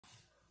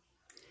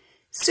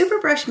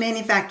Superbrush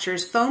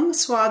manufactures foam,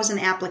 swabs, and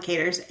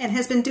applicators and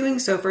has been doing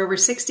so for over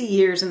 60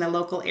 years in the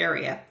local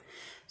area.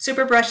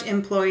 Superbrush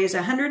employs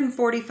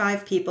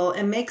 145 people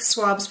and makes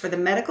swabs for the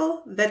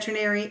medical,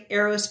 veterinary,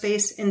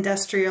 aerospace,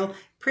 industrial,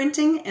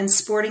 printing, and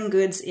sporting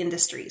goods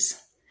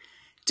industries.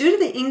 Due to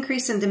the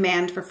increase in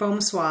demand for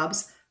foam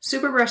swabs,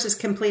 Superbrush is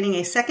completing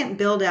a second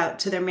build-out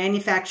to their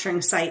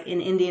manufacturing site in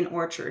Indian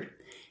Orchard.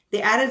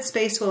 The added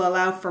space will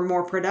allow for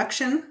more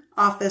production,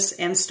 office,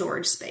 and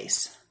storage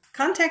space.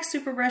 Contact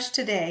Superbrush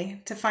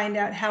today to find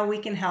out how we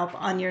can help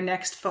on your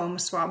next foam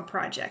swab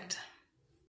project.